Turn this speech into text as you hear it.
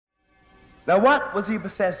Now, what was he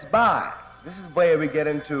possessed by? This is where we get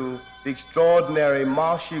into the extraordinary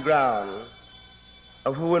marshy ground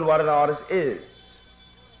of who and what an artist is.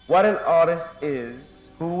 What an artist is,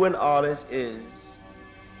 who an artist is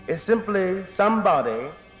simply somebody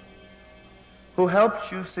who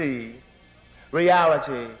helps you see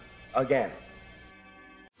reality again.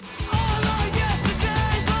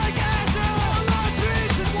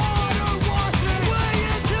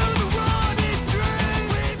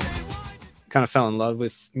 Kind of fell in love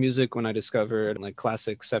with music when I discovered like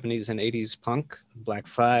classic 70s and 80s punk, Black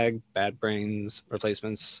Flag, Bad Brains,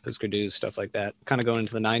 Replacements, Husker Du, stuff like that. Kind of going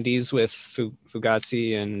into the 90s with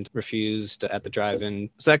Fugazi and Refused at the Drive-In.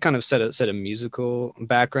 So that kind of set a musical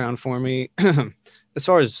background for me. As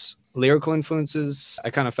far as lyrical influences, I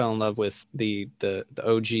kind of fell in love with the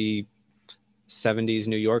OG 70s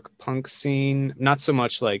New York punk scene. Not so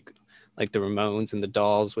much like the Ramones and the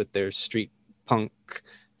Dolls with their street punk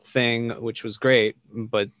thing, which was great,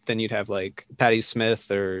 but then you'd have like Patti Smith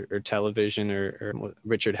or Television or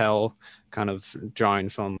Richard Hell kind of drawing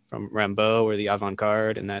from Rimbaud or the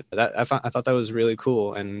avant-garde, and that I thought that was really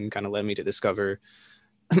cool and kind of led me to discover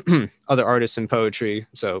other artists in poetry.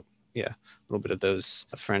 So yeah, a little bit of those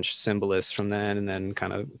French symbolists from then, and then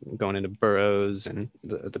kind of going into Burroughs and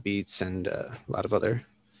the Beats and a lot of other